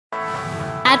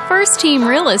At First Team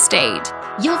Real Estate,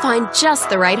 you'll find just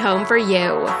the right home for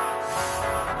you.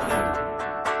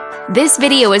 This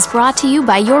video is brought to you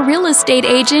by your real estate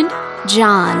agent,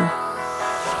 John.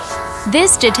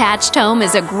 This detached home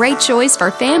is a great choice for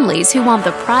families who want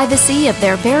the privacy of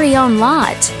their very own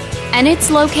lot, and it's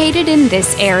located in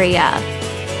this area.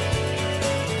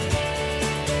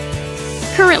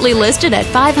 Currently listed at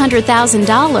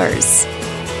 $500,000.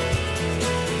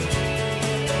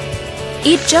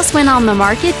 It just went on the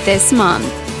market this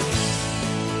month.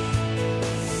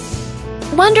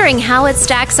 Wondering how it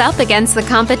stacks up against the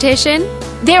competition?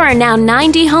 There are now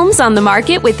 90 homes on the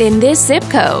market within this zip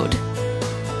code.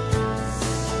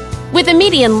 With a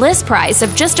median list price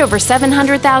of just over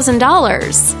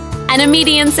 $700,000 and a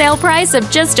median sale price of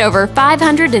just over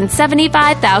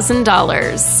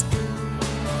 $575,000.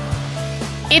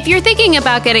 If you're thinking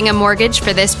about getting a mortgage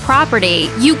for this property,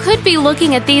 you could be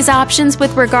looking at these options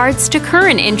with regards to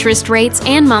current interest rates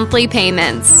and monthly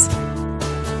payments.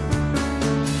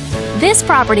 This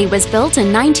property was built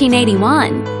in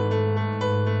 1981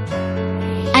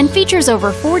 and features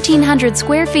over 1,400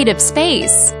 square feet of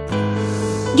space,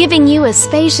 giving you a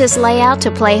spacious layout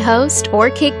to play host or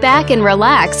kick back and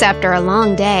relax after a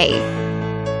long day.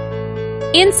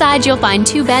 Inside, you'll find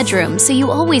 2 bedrooms, so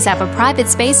you always have a private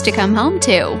space to come home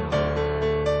to,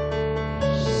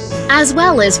 as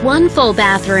well as 1 full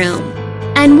bathroom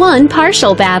and 1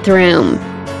 partial bathroom.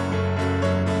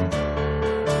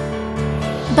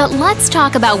 But let's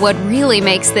talk about what really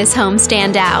makes this home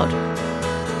stand out.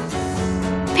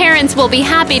 Parents will be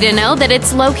happy to know that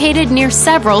it's located near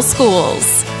several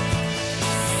schools.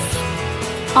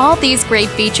 All these great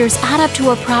features add up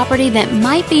to a property that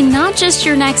might be not just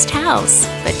your next house,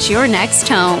 but your next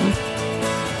home.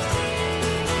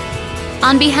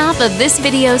 On behalf of this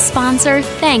video's sponsor,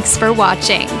 thanks for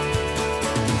watching.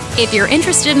 If you're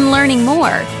interested in learning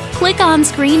more, click on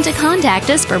screen to contact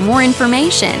us for more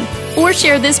information or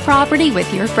share this property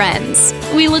with your friends.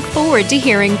 We look forward to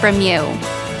hearing from you.